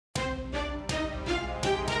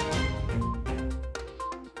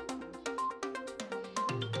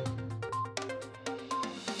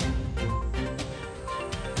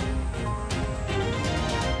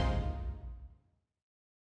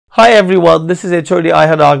Hi everyone, this is attorney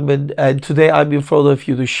Ogmen, and today I'm in front of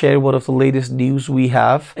you to share one of the latest news we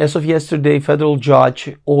have. As of yesterday, federal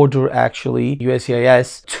judge ordered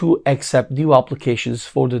USCIS to accept new applications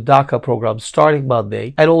for the Daca program starting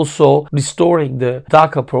Monday, and also restoring the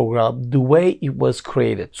Daca program the way it was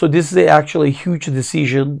created. So this is actually a huge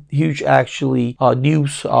decision, huge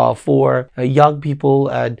news for young people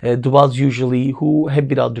and the ones usually who have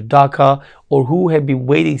been under Daca or who have been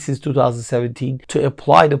waiting since 2017 to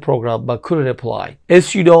apply the program but couldn't apply.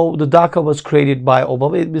 As you know, the DACA was created by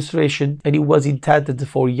Obama administration, and it was intended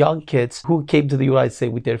for young kids who came to the United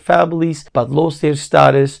States with their families but lost their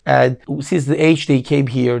status, and since the age they came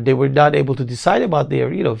here, they were not able to decide about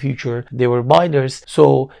their future. They were minors,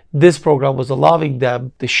 so this program was allowing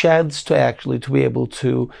them the chance to be able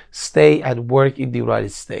to stay and work in the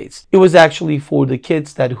United States. It was actually for the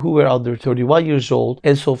kids who were under 31 years old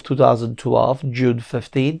as of 2012, June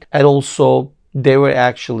 15th, and also they were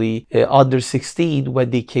under 16 when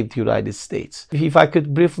they came to the United States. If I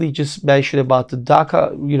could briefly just mention about the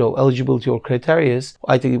DACA, eligibility or criteria,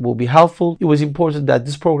 I think it will be helpful. It was important that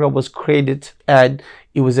this program was created and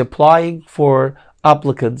it was applying for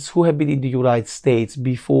applicants who have been in the United States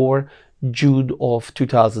before June of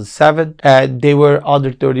 2007, and they were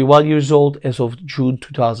under 31 years old as of June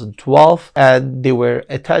 2012, and they were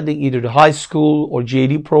attending either the high school or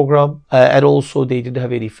GED program, and also they didn't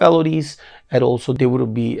have any felonies, and also they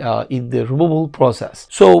wouldn't be in the removal process.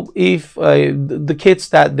 So if the kids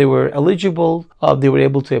that they were eligible, they were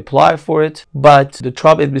able to apply for it, but the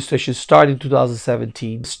Trump administration started in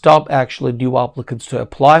 2017 stopped new applicants to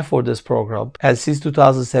apply for this program, and since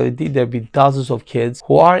 2017 there have been thousands of kids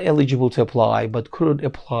who are eligible to apply but couldn't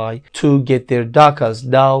apply to get their DACAs.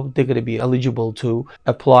 Now they're going to be eligible to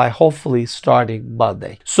apply, hopefully starting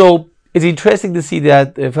Monday. So it's interesting to see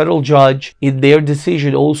that the federal judge in their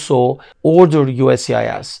decision also ordered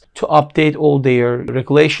USCIS to update all their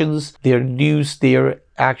regulations, their news, their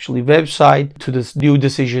website to this new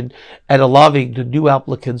decision, and allowing the new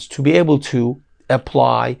applicants to be able to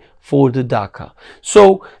apply for the DACA.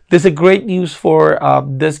 So this is great news for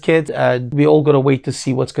this kid, and we're all going to wait to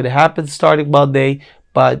see what's going to happen starting Monday.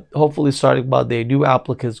 But hopefully starting Monday, new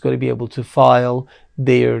applicants are going to be able to file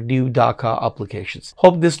their new DACA applications.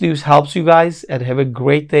 Hope this news helps you guys, and have a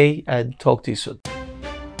great day, and talk to you soon.